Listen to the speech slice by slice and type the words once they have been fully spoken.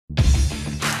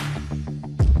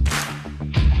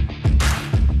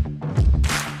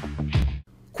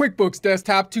QuickBooks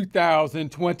Desktop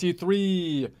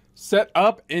 2023. Set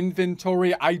up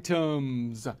inventory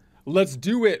items. Let's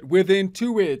do it with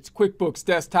Intuit. QuickBooks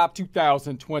Desktop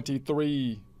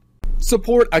 2023.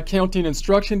 Support accounting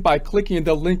instruction by clicking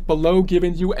the link below,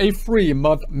 giving you a free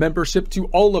month membership to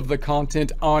all of the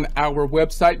content on our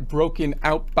website, broken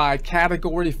out by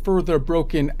category, further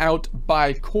broken out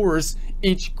by course.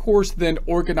 Each course then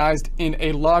organized in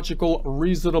a logical,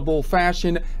 reasonable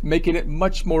fashion, making it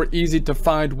much more easy to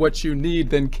find what you need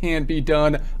than can be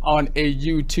done on a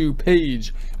YouTube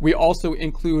page. We also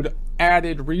include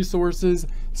added resources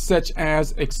such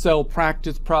as Excel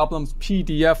practice problems,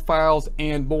 PDF files,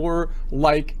 and more,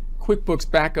 like QuickBooks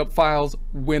backup files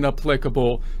when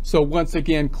applicable. So once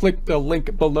again, click the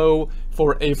link below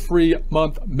for a free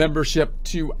month membership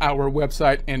to our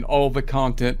website and all the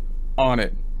content on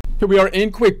it. Here we are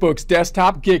in QuickBooks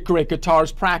Desktop. Get Great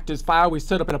Guitars practice file we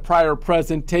set up in a prior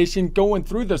presentation. Going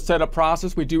through the setup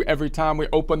process we do every time we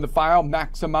open the file,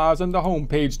 maximizing the home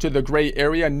page to the gray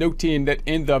area, noting that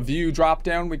in the view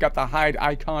dropdown we got the hide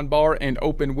icon bar and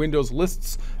open windows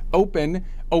lists open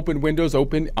windows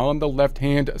open on the left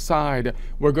hand side.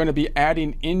 We're going to be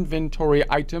adding inventory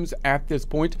items at this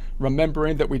point,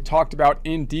 remembering that we talked about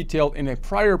in detail in a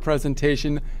prior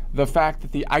presentation the fact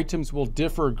that the items will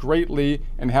differ greatly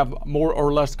and have more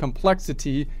or less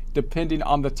complexity depending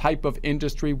on the type of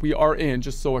industry we are in.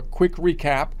 Just so a quick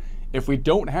recap, if we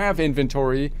don't have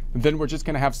inventory, then we're just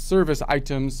going to have service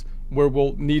items where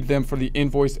we'll need them for the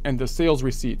invoice and the sales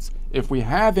receipts. If we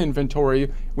have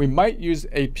inventory, we might use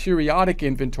a periodic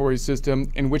inventory system,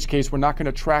 in which case we're not going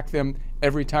to track them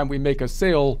every time we make a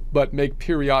sale, but make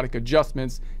periodic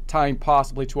adjustments, tying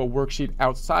possibly to a worksheet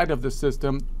outside of the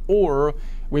system. Or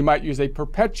we might use a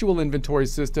perpetual inventory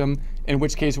system, in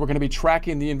which case we're going to be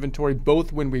tracking the inventory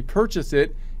both when we purchase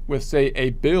it, with say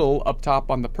a bill up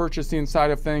top on the purchasing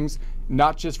side of things,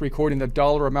 not just recording the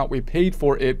dollar amount we paid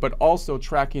for it, but also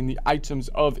tracking the items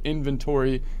of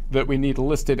inventory that we need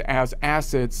listed as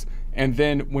assets. And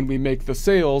then when we make the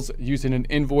sales using an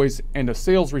invoice and a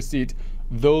sales receipt,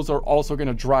 those are also going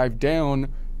to drive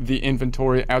down the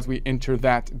inventory as we enter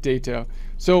that data.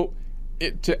 So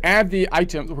to add the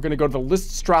items, we're going to go to the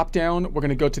lists drop down. We're going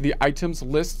to go to the items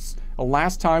lists.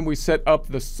 Last time we set up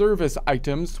the service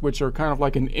items, which are kind of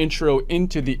like an intro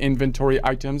into the inventory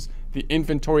items. The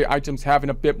inventory items having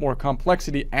a bit more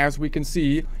complexity, as we can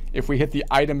see. If we hit the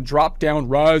item drop down,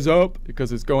 rise up,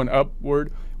 because it's going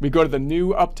upward, we go to the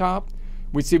new up top.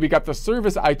 We see we got the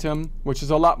service item, which is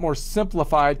a lot more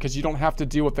simplified because you don't have to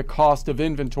deal with the cost of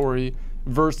inventory,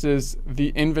 versus the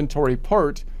inventory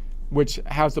part, which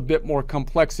has a bit more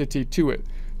complexity to it.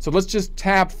 So let's just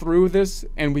tab through this,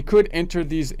 and we could enter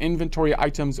these inventory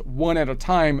items one at a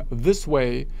time this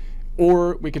way,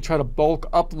 or we could try to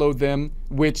bulk upload them,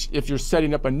 which if you're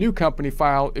setting up a new company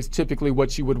file is typically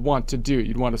what you would want to do.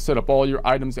 You'd want to set up all your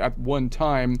items at one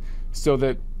time so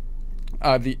that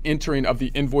the entering of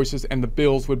the invoices and the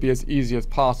bills would be as easy as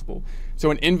possible.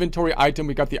 So an inventory item,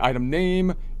 we got the item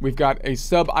name, we've got a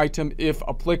sub item if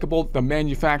applicable, the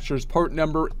manufacturer's part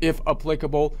number if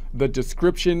applicable, the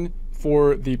description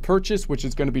for the purchase, which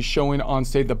is going to be showing on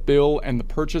say the bill and the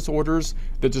purchase orders,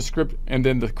 the description, and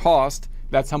then the cost.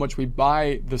 That's how much we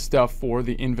buy the stuff for,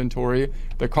 the inventory.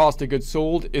 The cost of goods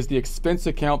sold is the expense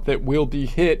account that will be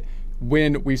hit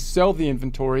when we sell the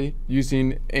inventory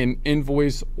using an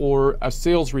invoice or a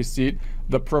sales receipt.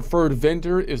 The preferred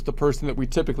vendor is the person that we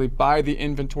typically buy the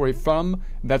inventory from.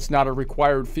 That's not a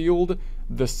required field.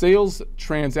 The sales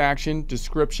transaction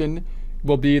description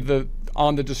will be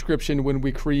on the description when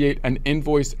we create an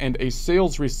invoice and a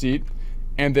sales receipt.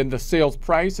 And then the sales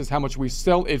price is how much we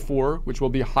sell it for, which will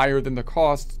be higher than the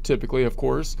cost typically, of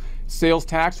course. Sales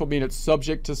tax will mean it's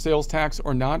subject to sales tax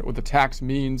or not, or the tax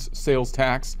means sales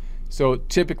tax. So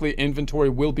typically inventory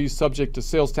will be subject to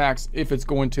sales tax if it's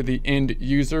going to the end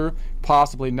user,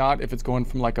 possibly not if it's going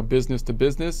from like a business to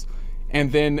business.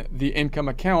 And then the income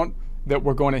account that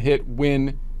we're going to hit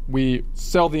when we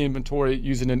sell the inventory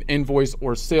using an invoice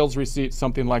or sales receipt,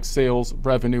 something like sales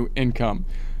revenue income.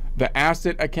 The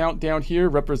asset account down here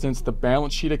represents the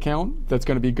balance sheet account that's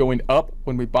going to be going up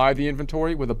when we buy the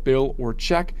inventory with a bill or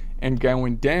check, and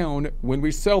going down when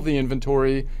we sell the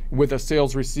inventory with a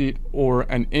sales receipt or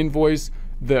an invoice.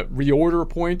 The reorder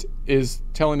point is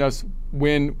telling us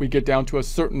when we get down to a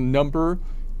certain number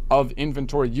of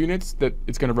inventory units that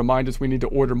it's going to remind us we need to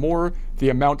order more. The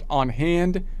amount on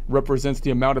hand represents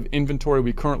the amount of inventory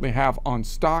we currently have on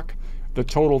stock. The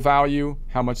total value,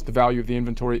 how much the value of the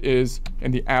inventory is,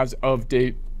 and the as of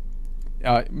date,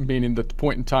 meaning the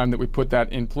point in time that we put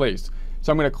that in place.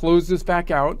 So I'm going to close this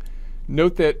back out.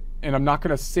 Note that, and I'm not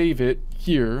going to save it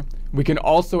here, we can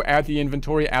also add the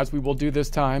inventory, as we will do this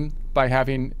time, by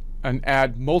having an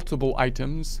add multiple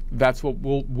items. That's what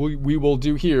we will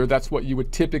do here. That's what you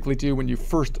would typically do when you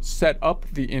first set up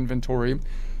the inventory.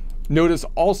 Notice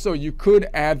also you could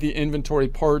add the inventory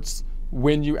parts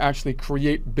when you actually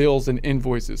create bills and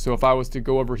invoices. So if I was to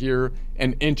go over here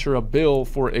and enter a bill,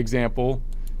 for example,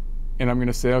 and I'm going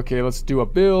to say, okay, let's do a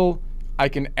bill, I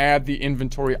can add the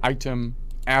inventory item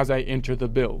as I enter the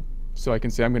bill. So I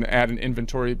can say I'm going to add an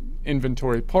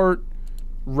inventory part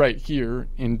right here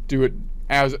and do it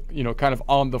as, you know, kind of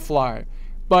on the fly.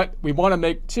 But we want to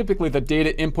make typically the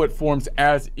data input forms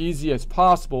as easy as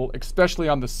possible, especially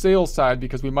on the sales side,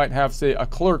 because we might have, say, a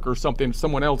clerk or something,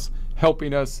 someone else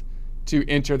helping us to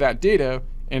enter that data.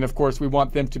 And of course, we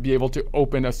want them to be able to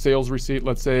open a sales receipt.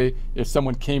 Let's say if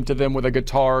someone came to them with a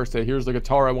guitar, say, here's the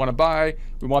guitar I want to buy.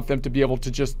 We want them to be able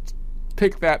to just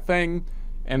pick that thing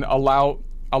and allow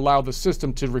the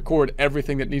system to record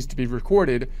everything that needs to be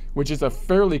recorded, which is a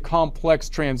fairly complex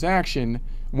transaction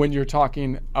when you're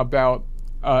talking about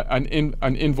an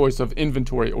invoice of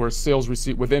inventory or a sales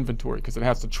receipt with inventory, because it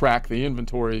has to track the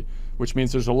inventory, which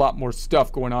means there's a lot more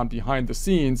stuff going on behind the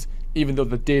scenes, even though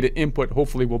the data input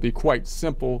hopefully will be quite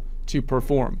simple to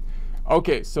perform.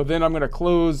 Okay, so then I'm going to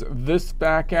close this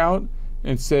back out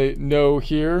and say no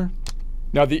here.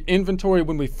 Now the inventory,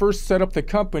 when we first set up the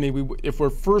company, if we're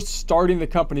first starting the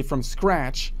company from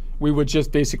scratch, we would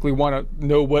just basically want to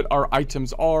know what our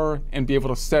items are and be able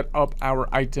to set up our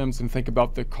items and think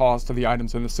about the cost of the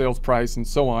items and the sales price and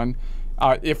so on.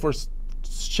 If we're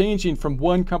changing from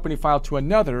one company file to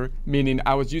another, meaning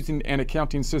I was using an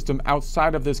accounting system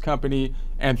outside of this company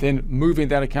and then moving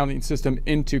that accounting system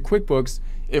into QuickBooks,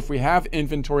 if we have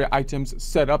inventory items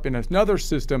set up in another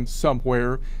system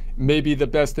somewhere, maybe the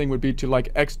best thing would be to like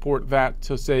export that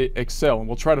to, say, Excel. And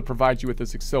we'll try to provide you with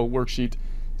this Excel worksheet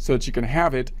so that you can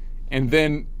have it. And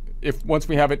then once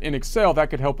we have it in Excel, that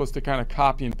could help us to kind of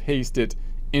copy and paste it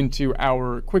into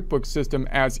our QuickBooks system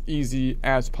as easy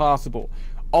as possible.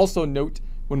 Also note,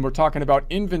 when we're talking about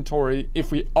inventory,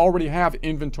 if we already have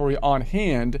inventory on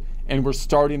hand and we're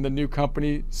starting the new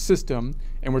company system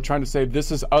and we're trying to say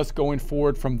this is us going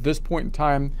forward from this point in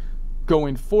time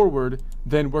going forward,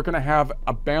 then we're going to have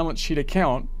a balance sheet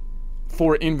account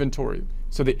for inventory.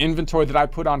 So the inventory that I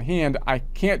put on hand, I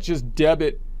can't just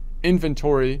debit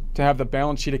inventory to have the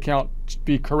balance sheet account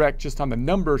be correct just on the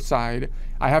number side.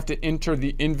 I have to enter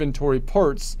the inventory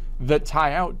parts that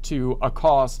tie out to a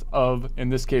cost of, in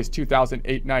this case,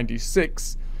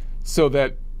 $2,896, so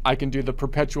that I can do the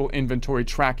perpetual inventory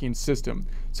tracking system.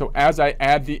 So as I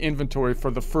add the inventory for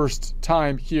the first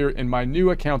time here in my new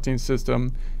accounting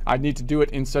system, I need to do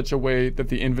it in such a way that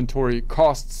the inventory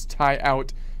costs tie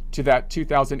out to that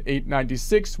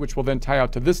 $2,896, which will then tie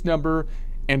out to this number.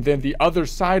 And then the other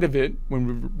side of it,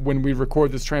 when we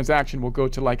record this transaction, will go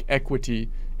to like equity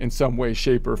in some way,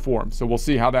 shape, or form. So we'll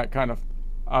see how that kind of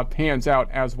pans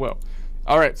out as well.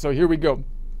 All right, so here we go.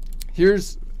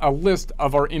 Here's a list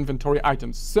of our inventory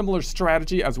items. Similar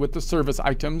strategy as with the service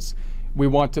items. We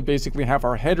want to basically have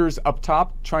our headers up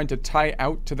top, trying to tie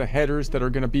out to the headers that are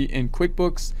going to be in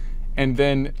QuickBooks. And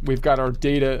then we've got our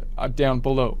data down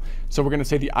below. So we're going to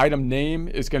say the item name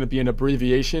is going to be an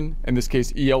abbreviation. In this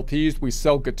case, ELPs. We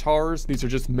sell guitars. These are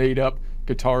just made up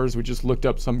guitars. We just looked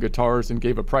up some guitars and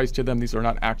gave a price to them. These are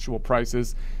not actual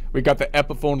prices. We got the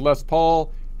Epiphone Les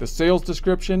Paul, the sales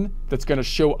description that's going to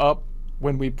show up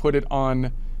when we put it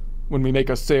on, when we make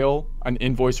a sale, an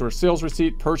invoice or a sales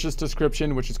receipt. Purchase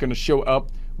description, which is going to show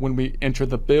up when we enter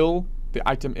the bill, the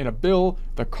item in a bill.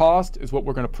 The cost is what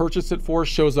we're going to purchase it for,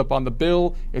 shows up on the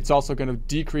bill. It's also going to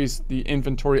decrease the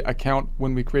inventory account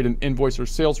when we create an invoice or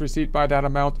sales receipt by that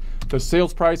amount. The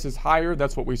sales price is higher.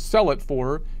 That's what we sell it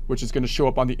for, which is going to show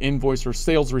up on the invoice or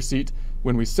sales receipt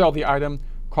when we sell the item.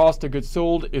 Cost of goods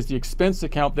sold is the expense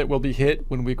account that will be hit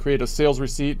when we create a sales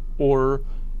receipt or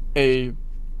an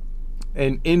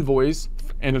invoice,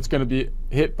 and it's going to be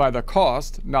hit by the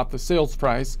cost, not the sales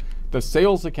price. The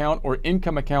sales account or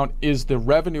income account is the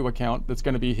revenue account that's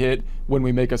going to be hit when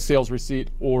we make a sales receipt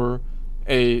or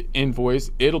a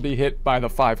invoice. It'll be hit by the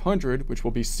 500, which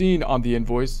will be seen on the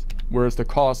invoice, whereas the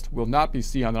cost will not be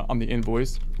seen on the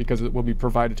invoice because it will be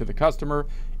provided to the customer.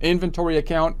 Inventory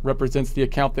account represents the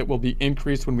account that will be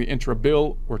increased when we enter a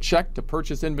bill or check to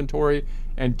purchase inventory,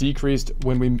 and decreased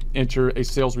when we enter a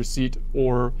sales receipt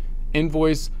or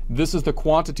invoice. This is the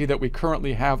quantity that we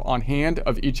currently have on hand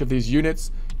of each of these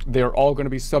units. They're all going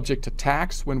to be subject to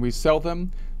tax when we sell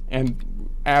them, and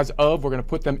as of, we're going to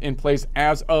put them in place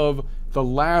as of the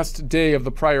last day of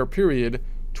the prior period,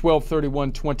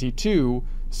 12/31/22,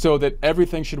 so that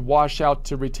everything should wash out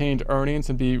to retained earnings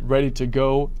and be ready to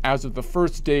go as of the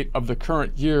first date of the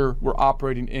current year we're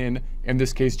operating in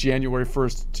this case, January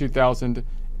 1st,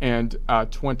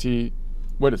 2020.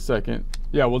 Wait a second.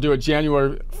 Yeah, we'll do it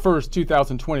January 1st,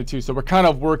 2022. So we're kind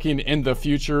of working in the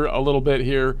future a little bit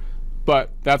here,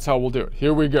 but that's how we'll do it.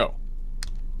 Here we go.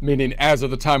 Meaning as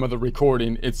of the time of the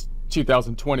recording, it's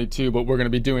 2022, but we're going to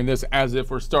be doing this as if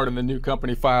we're starting the new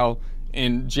company file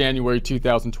in January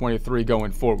 2023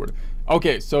 going forward.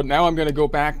 Okay, so now I'm going to go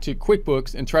back to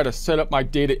QuickBooks and try to set up my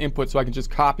data input so I can just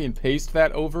copy and paste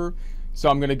that over. So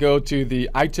I'm going to go to the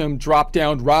item drop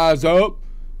down, rise up,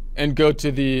 and go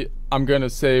to the, I'm going to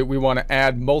say we want to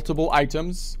add multiple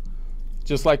items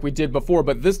just like we did before,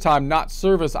 but this time not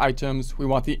service items, we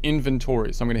want the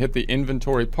inventory. So I'm going to hit the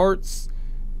inventory parts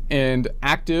and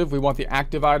active, we want the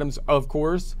active items, of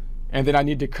course, and then I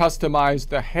need to customize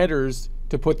the headers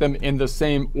to put them in the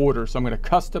same order. So I'm going to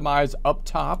customize up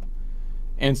top.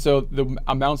 And so the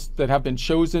amounts that have been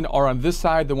chosen are on this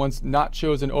side, the ones not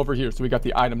chosen over here. So we got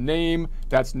the item name,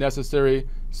 that's necessary.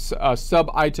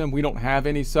 Sub item, we don't have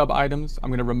any sub items. I'm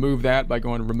going to remove that by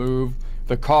going remove.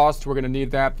 The cost, we're going to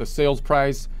need that. The sales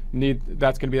price,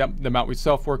 that's going to be the amount we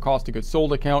sell for. Cost of goods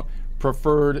sold account.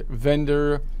 Preferred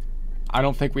vendor, I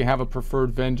don't think we have a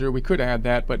preferred vendor. We could add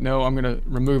that, but no, I'm going to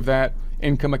remove that.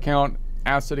 Income account,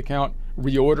 asset account.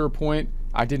 Reorder point,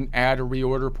 I didn't add a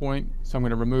reorder point, so I'm going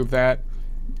to remove that.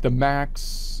 The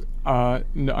max, no,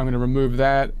 I'm going to remove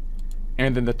that.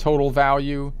 And then the total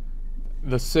value,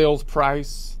 the sales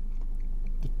price,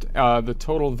 the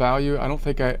total value, I don't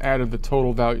think I added the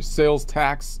total value. Sales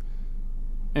tax,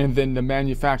 and then the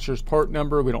manufacturer's part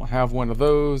number, we don't have one of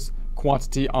those.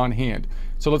 Quantity on hand.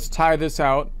 So let's tie this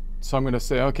out. So I'm going to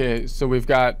say, okay, so we've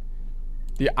got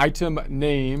the item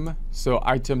name. So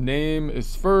item name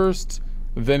is first,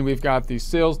 then we've got the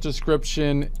sales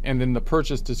description and then the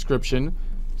purchase description.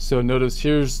 So notice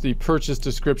here's the purchase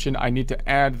description. I need to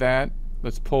add that.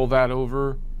 Let's pull that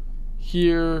over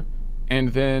here.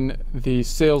 And then the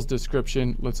sales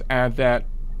description, let's add that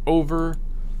over.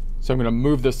 So I'm going to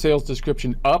move the sales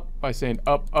description up by saying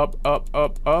up, up, up,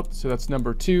 up, up. So that's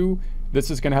number 2. This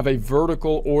is going to have a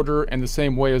vertical order in the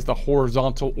same way as the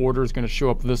horizontal order is going to show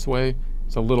up this way.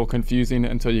 It's a little confusing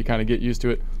until you kind of get used to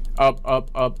it. Up, up,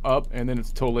 up, up, and then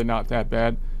it's totally not that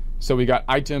bad. So we got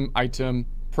item, item,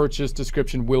 purchase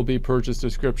description will be purchase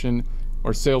description,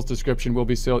 or sales description will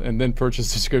be sales, and then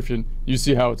purchase description. You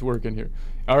see how it's working here.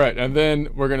 All right, and then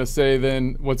we're going to say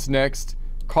then what's next?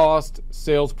 Cost,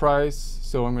 sales price.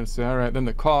 So I'm going to say, all right, then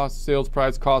the cost, sales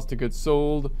price, cost of goods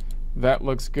sold. That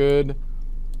looks good.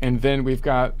 And then we've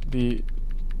got the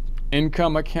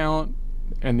income account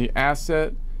and the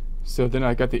asset. So then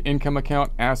I got the income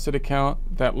account, asset account.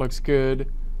 That looks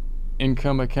good.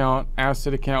 Income account,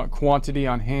 asset account, quantity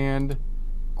on hand.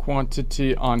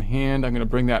 Quantity on hand. I'm going to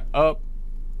bring that up.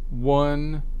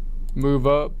 1, move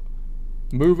up,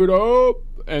 move it up,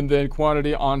 and then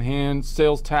quantity on hand,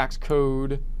 sales tax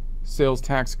code,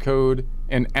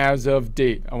 and as of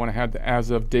date. I want to have the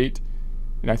as of date.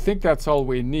 And I think that's all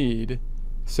we need.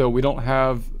 So we don't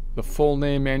have the full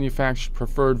name, manufacturer,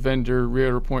 preferred vendor,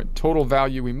 reorder point, total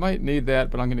value. We might need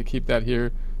that, but I'm going to keep that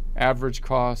here. Average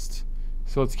cost.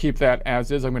 So let's keep that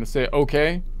as is. I'm going to say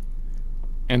OK.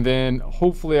 And then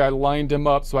hopefully I lined them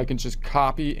up so I can just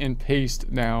copy and paste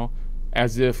now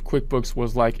as if QuickBooks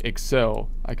was like Excel.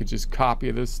 I could just copy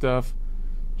this stuff.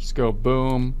 Just go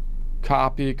boom,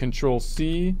 copy, Control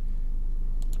C,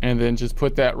 and then just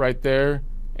put that right there.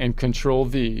 And Control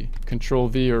V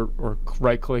or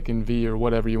right click and V or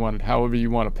whatever you wanted, however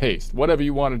you want to paste, whatever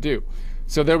you want to do.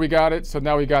 So there we got it. So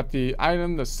now we got the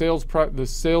item, the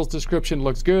sales description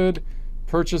looks good.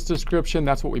 Purchase description,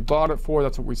 that's what we bought it for,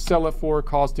 that's what we sell it for.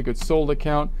 Cost of goods sold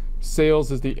account.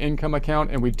 Sales is the income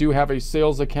account, and we do have a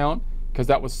sales account because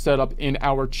that was set up in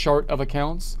our chart of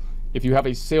accounts. If you have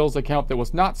a sales account that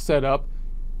was not set up,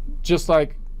 just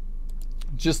like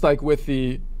with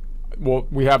the, well,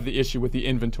 we have the issue with the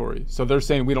inventory. So they're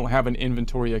saying we don't have an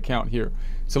inventory account here.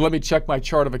 So let me check my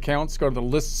chart of accounts. Go to the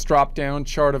lists drop down,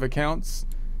 chart of accounts.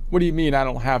 What do you mean I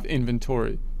don't have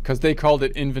inventory? Because they called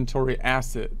it inventory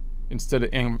asset instead of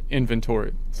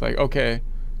inventory. It's like, okay,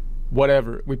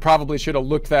 whatever. We probably should have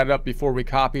looked that up before we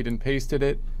copied and pasted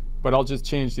it, but I'll just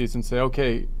change these and say,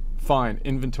 okay, fine,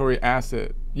 inventory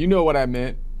asset. You know what I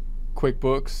meant,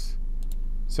 QuickBooks.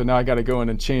 So now I got to go in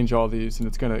and change all these, and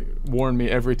it's going to warn me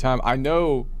every time. I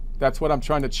know that's what I'm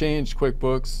trying to change,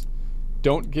 QuickBooks.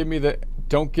 Don't give me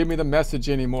the message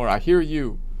anymore. I hear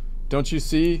you. Don't you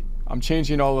see? I'm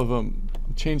changing all of them.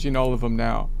 I'm changing all of them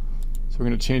now. So we're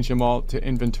going to change them all to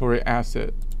inventory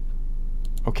asset.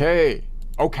 Okay.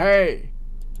 Okay.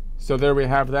 So there we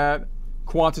have that.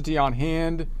 Quantity on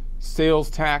hand,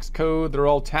 sales tax code, they're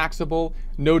all taxable.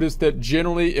 Notice that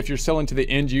generally if you're selling to the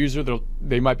end user,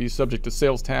 they might be subject to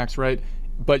sales tax, right?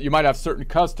 But you might have certain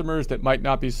customers that might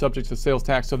not be subject to sales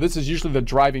tax. So this is usually the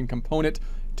driving component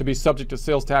to be subject to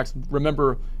sales tax.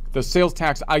 Remember, the sales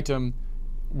tax item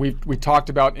we talked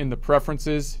about in the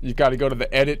preferences. You've got to go to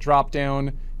the edit drop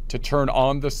down to turn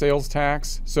on the sales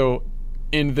tax. So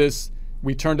in this,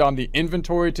 we turned on the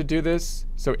inventory to do this.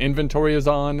 So inventory is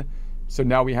on. So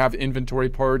now we have inventory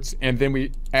parts, and then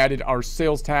we added our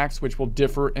sales tax, which will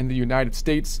differ in the United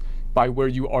States by where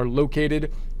you are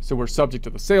located. So we're subject to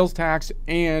the sales tax,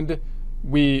 and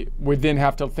we would then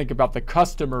have to think about the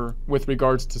customer with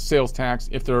regards to sales tax,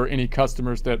 if there are any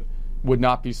customers that would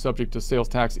not be subject to sales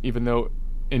tax, even though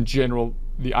in general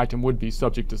the item would be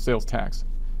subject to sales tax.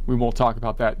 We won't talk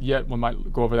about that yet. We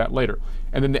might go over that later.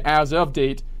 And then the as of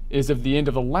date is of the end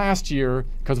of the last year,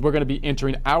 because we're going to be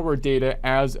entering our data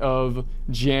as of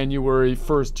January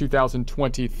 1st,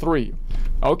 2023.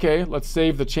 Okay, let's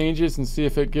save the changes and see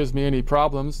if it gives me any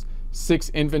problems. 6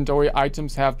 inventory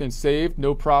items have been saved,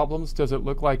 no problems. Does it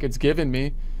look like it's given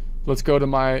me? Let's go to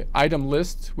my item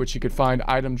list, which you could find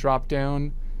item drop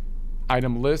down,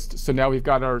 item list. So now we've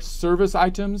got our service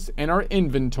items and our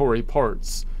inventory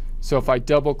parts. So if I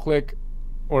double click,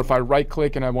 or if I right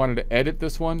click and I wanted to edit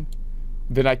this one,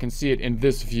 then I can see it in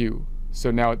this view.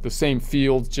 So now the same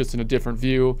fields, just in a different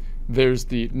view. There's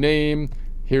the name,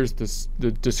 here's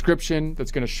the description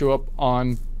that's going to show up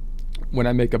on when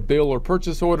I make a bill or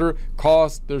purchase order.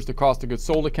 Cost, there's the cost of goods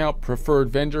sold account. Preferred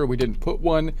vendor, we didn't put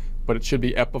one, but it should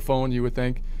be Epiphone, you would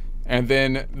think. And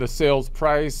then the sales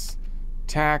price,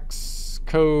 tax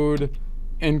code,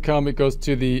 income, it goes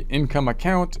to the income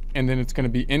account, and then it's going to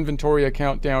be inventory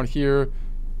account down here.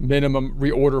 Minimum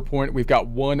reorder point, we've got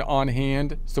 1 on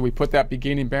hand, so we put that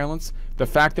beginning balance. The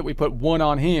fact that we put 1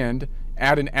 on hand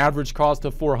at an average cost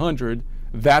of $400,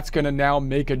 that's going to now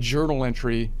make a journal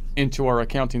entry into our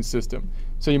accounting system.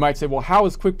 So you might say, well, how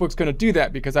is QuickBooks going to do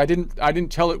that? Because I didn't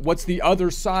tell it what's the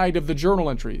other side of the journal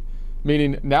entry.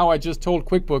 Meaning now I just told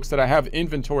QuickBooks that I have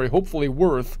inventory hopefully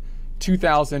worth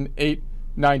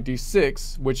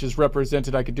 $2,896, which is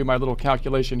represented. I could do my little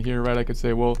calculation here, right? I could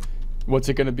say, well, what's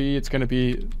it going to be? It's going to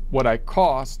be what I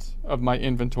cost of my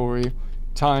inventory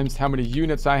times how many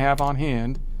units I have on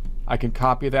hand. I can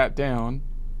copy that down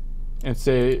and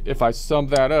say, if I sum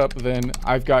that up, then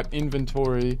I've got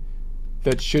inventory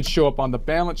that should show up on the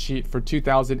balance sheet for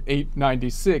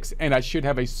 $2,896, and I should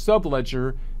have a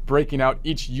subledger breaking out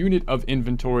each unit of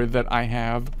inventory that I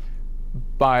have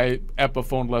by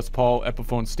Epiphone Les Paul,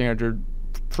 Epiphone Standard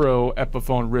Pro,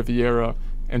 Epiphone Riviera,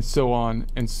 and so on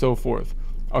and so forth.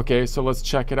 Okay, so let's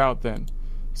check it out then.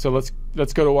 So let's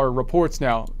go to our reports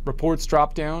now. Reports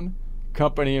drop down,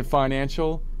 company and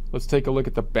financial. Let's take a look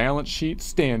at the balance sheet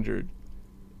standard.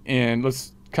 And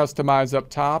let's customize up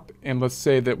top, and let's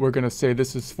say that we're going to say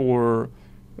this is for,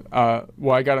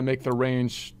 well, I got to make the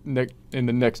range in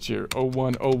the next year,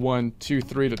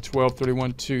 01/01/23 to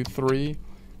 12/31/23,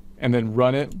 and then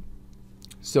run it.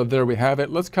 So there we have it.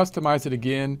 Let's customize it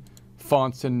again,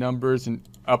 fonts and numbers, and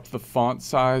up the font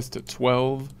size to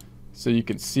 12 so you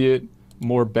can see it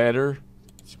more better.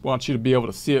 I want you to be able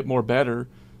to see it more better.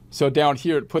 So down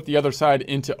here, it put the other side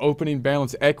into opening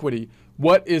balance equity.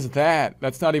 What is that?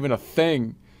 That's not even a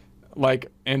thing.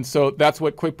 And so that's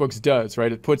what QuickBooks does,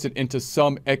 right? It puts it into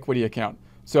some equity account.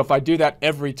 So if I do that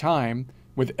every time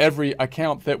with every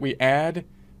account that we add,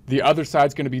 the other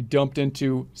side's going to be dumped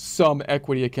into some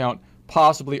equity account,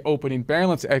 possibly opening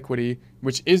balance equity,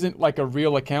 which isn't like a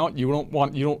real account. You don't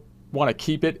want to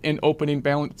keep it in opening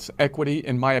balance equity,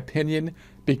 in my opinion,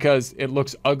 because it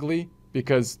looks ugly.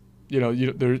 Because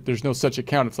there's no such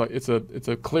account. It's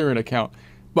a clearing account,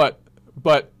 but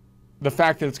the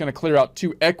fact that it's going to clear out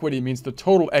 2 equity means the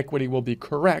total equity will be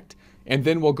correct, and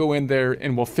then we'll go in there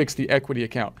and we'll fix the equity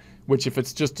account. Which, if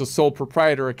it's just a sole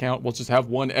proprietor account, we'll just have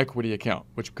 1 equity account,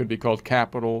 which could be called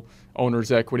capital,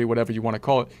 owner's equity, whatever you want to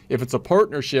call it. If it's a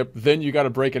partnership, then you got to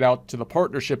break it out to the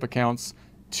partnership accounts,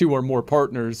 2 or more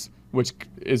partners, which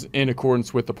is in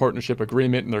accordance with the partnership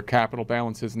agreement and their capital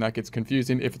balances, and that gets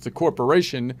confusing. If it's a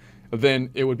corporation, then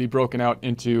it would be broken out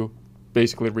into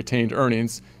basically retained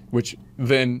earnings, which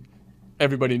then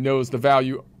everybody knows the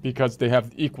value because they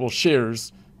have equal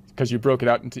shares, because you broke it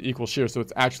out into equal shares, so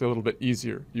it's actually a little bit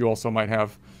easier. You also might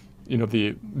have,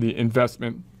 the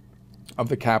investment of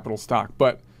the capital stock,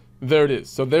 but there it is.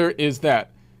 So there is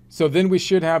that. So then we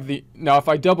should have now if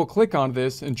I double click on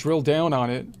this and drill down on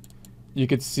it, we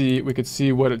could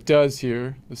see what it does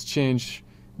here. Let's change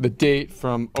the date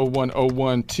from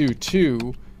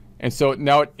 01/01/22, And so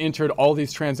now it entered all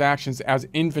these transactions as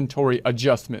inventory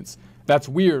adjustments. That's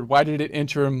weird. Why did it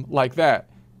enter them like that?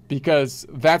 Because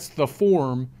that's the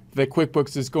form that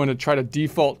QuickBooks is going to try to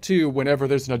default to whenever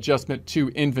there's an adjustment to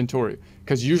inventory.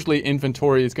 Because usually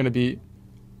inventory is going to be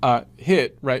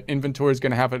hit, right? Inventory is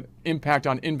going to have an impact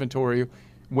on inventory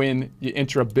when you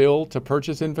enter a bill to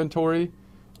purchase inventory,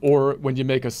 or when you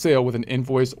make a sale with an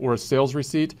invoice or a sales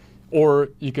receipt, or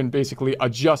you can basically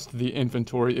adjust the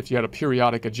inventory if you had a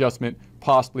periodic adjustment,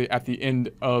 possibly at the end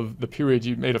of the period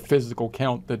you made a physical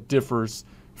count that differs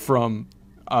from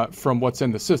what's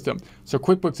in the system. So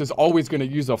QuickBooks is always going to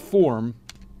use a form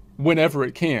whenever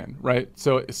it can, right?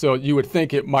 So you would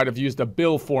think it might have used a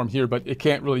bill form here, but it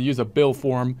can't really use a bill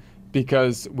form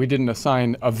because we didn't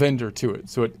assign a vendor to it.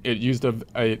 So it used an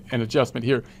adjustment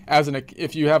here.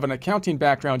 If you have an accounting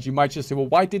background, you might just say, well,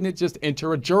 why didn't it just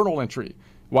enter a journal entry?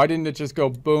 Why didn't it just go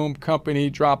boom, company,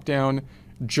 drop down,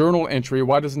 journal entry?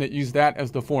 Why doesn't it use that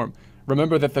as the form?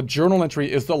 Remember that the journal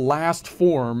entry is the last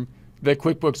form that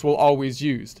QuickBooks will always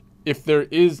use. If there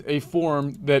is a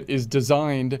form that is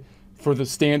designed for the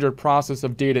standard process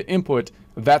of data input,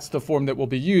 that's the form that will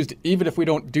be used, even if we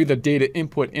don't do the data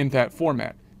input in that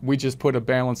format. We just put a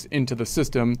balance into the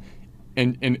system,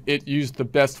 and it used the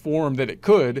best form that it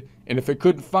could, and if it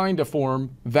couldn't find a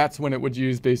form, that's when it would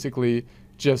use basically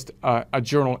just a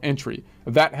journal entry.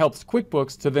 That helps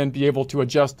QuickBooks to then be able to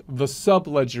adjust the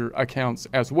subledger accounts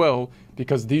as well,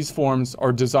 because these forms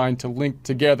are designed to link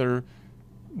together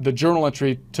the journal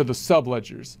entry to the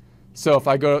subledgers. So if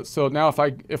I go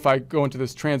into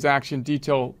this transaction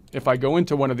detail, if I go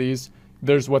into one of these,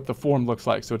 there's what the form looks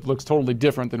like. So it looks totally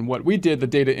different than what we did the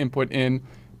data input in,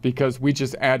 because we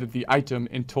just added the item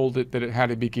and told it that it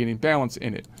had a beginning balance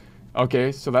in it.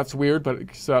 Okay, so that's weird,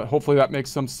 but hopefully that makes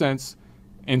some sense.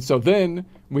 And so then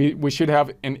we should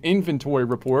have an inventory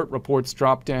report. Reports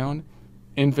drop down,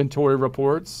 inventory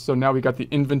reports. So now we got the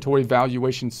inventory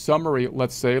valuation summary.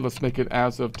 Let's make it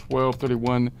as of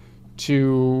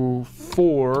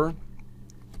 12/31/24.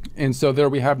 And so there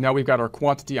we have, now we've got our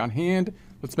quantity on hand.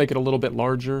 Let's make it a little bit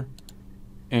larger,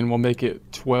 and we'll make it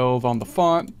 12 on the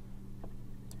font.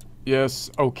 Yes,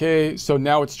 okay. So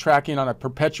now it's tracking on a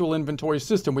perpetual inventory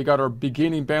system. We got our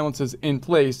beginning balances in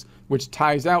place, which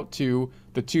ties out to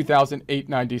the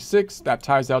 2,896. That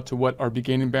ties out to what our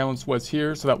beginning balance was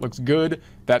here. So that looks good.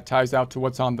 That ties out to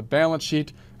what's on the balance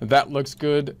sheet. That looks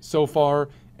good so far.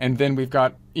 And then we've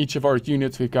got each of our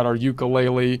units. We've got our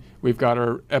ukulele, we've got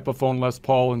our Epiphone Les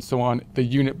Paul, and so on, the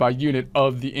unit by unit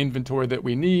of the inventory that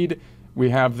we need.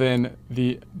 We have then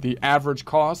the average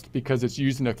cost, because it's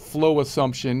using a flow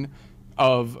assumption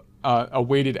of a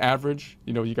weighted average.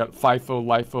 You know, you got FIFO,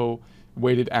 LIFO,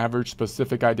 weighted average,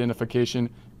 specific identification.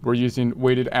 We're using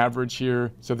weighted average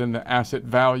here. So then the asset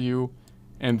value,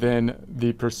 and then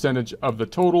the percentage of the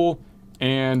total.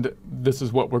 And this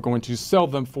is what we're going to sell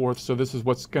them for. So this is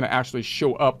what's going to actually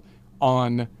show up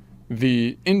on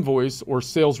the invoice or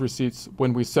sales receipts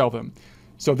when we sell them.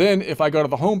 So then if I go to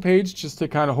the home page, just to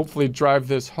kind of hopefully drive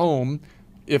this home,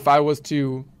 if I was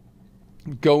to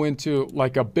go into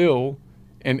like a bill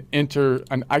and enter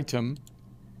an item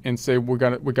and say we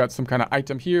got some kind of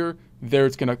item here, there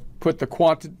it's going to put the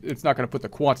quantity. It's not going to put the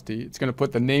quantity. It's going to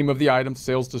put the name of the item,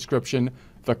 sales description,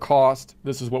 the cost.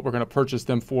 This is what we're going to purchase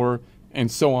them for, and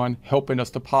so on, helping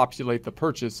us to populate the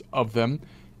purchase of them.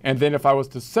 And then if I was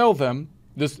to sell them,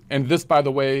 this, by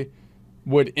the way,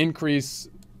 would increase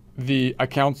the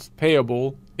accounts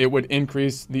payable. It would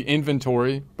increase the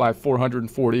inventory by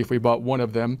 440 if we bought one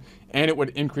of them, and it would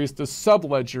increase the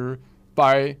subledger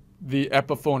by the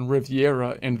Epiphone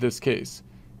Riviera in this case.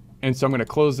 And so I'm going to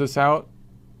close this out,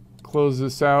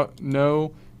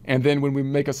 no. And then when we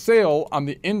make a sale on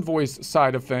the invoice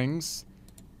side of things,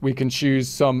 we can choose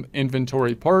some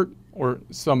inventory part or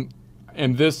some,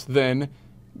 and this then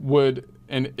would,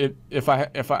 and if I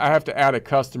have to add a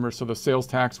customer, so the sales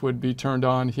tax would be turned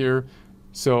on here.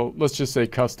 So let's just say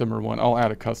customer one. I'll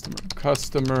add a customer.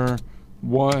 Customer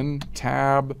one,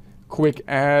 tab, quick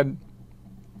add.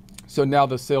 So now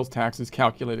the sales tax is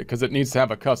calculated because it needs to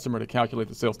have a customer to calculate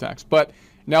the sales tax. But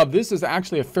now this is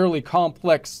actually a fairly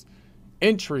complex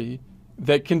entry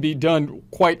that can be done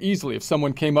quite easily. If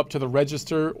someone came up to the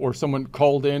register or someone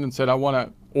called in and said, I want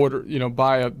to order, you know,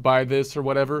 buy this or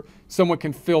whatever, someone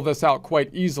can fill this out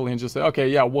quite easily and just say, okay,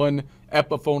 yeah, one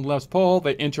Epiphone Les Paul,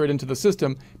 they enter it into the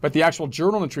system. But the actual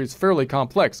journal entry is fairly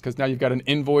complex because now you've got an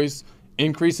invoice,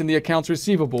 increase in the accounts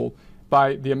receivable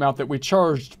by the amount that we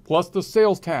charged, plus the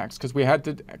sales tax, because we had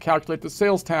to calculate the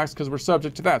sales tax because we're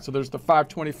subject to that. So there's the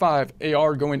 525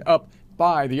 AR going up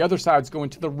by, the other side's going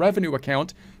to the revenue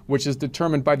account, which is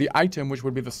determined by the item, which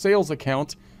would be the sales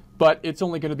account, but it's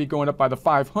only going to be going up by the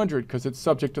 500 because it's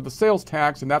subject to the sales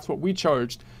tax, and that's what we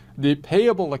charged. The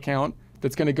payable account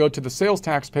that's going to go to the sales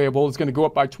tax payable is going to go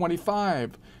up by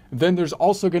 25. Then there's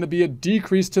also going to be a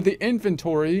decrease to the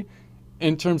inventory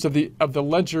in terms of the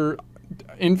ledger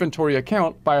inventory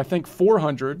account by, I think,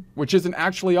 400, which isn't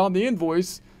actually on the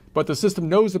invoice, but the system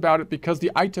knows about it because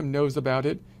the item knows about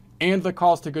it. And the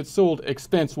cost of goods sold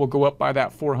expense will go up by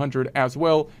that 400 as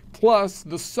well. Plus,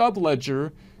 the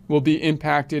subledger will be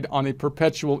impacted on a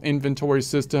perpetual inventory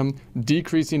system,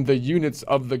 decreasing the units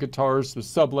of the guitars, the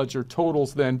subledger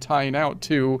totals then tying out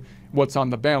to what's on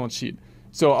the balance sheet.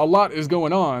 So a lot is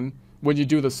going on when you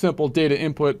do the simple data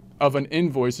input of an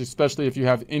invoice, especially if you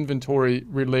have inventory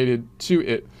related to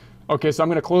it. Okay, so I'm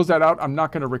going to close that out. I'm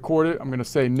not going to record it. I'm going to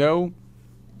say no.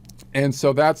 And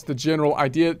so that's the general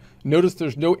idea. Notice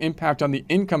there's no impact on the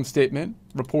income statement.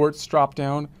 Reports, drop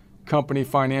down, company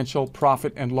financial,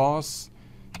 profit and loss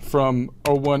from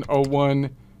 01/01/222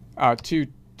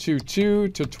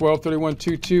 to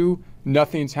 12/31/22.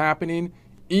 Nothing's happening.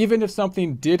 Even if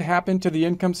something did happen to the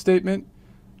income statement,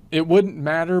 it wouldn't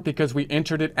matter because we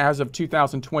entered it as of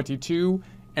 2022,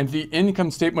 and the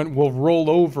income statement will roll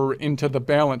over into the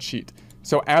balance sheet.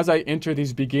 So as I enter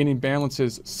these beginning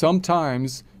balances,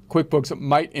 sometimes QuickBooks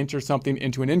might enter something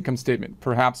into an income statement.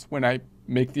 Perhaps when I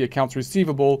make the accounts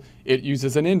receivable, it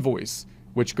uses an invoice,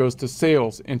 which goes to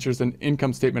sales, enters an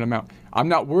income statement amount. I'm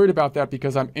not worried about that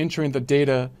because I'm entering the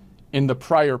data in the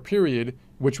prior period,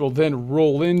 which will then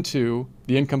roll into,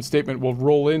 the income statement will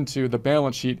roll into the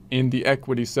balance sheet in the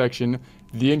equity section.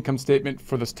 The income statement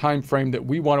for this time frame that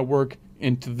we want to work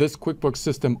into this QuickBooks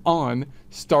system on,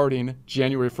 starting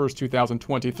January 1st,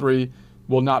 2023,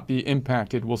 will not be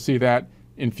impacted. We'll see that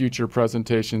in future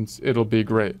presentations. It'll be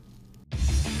great.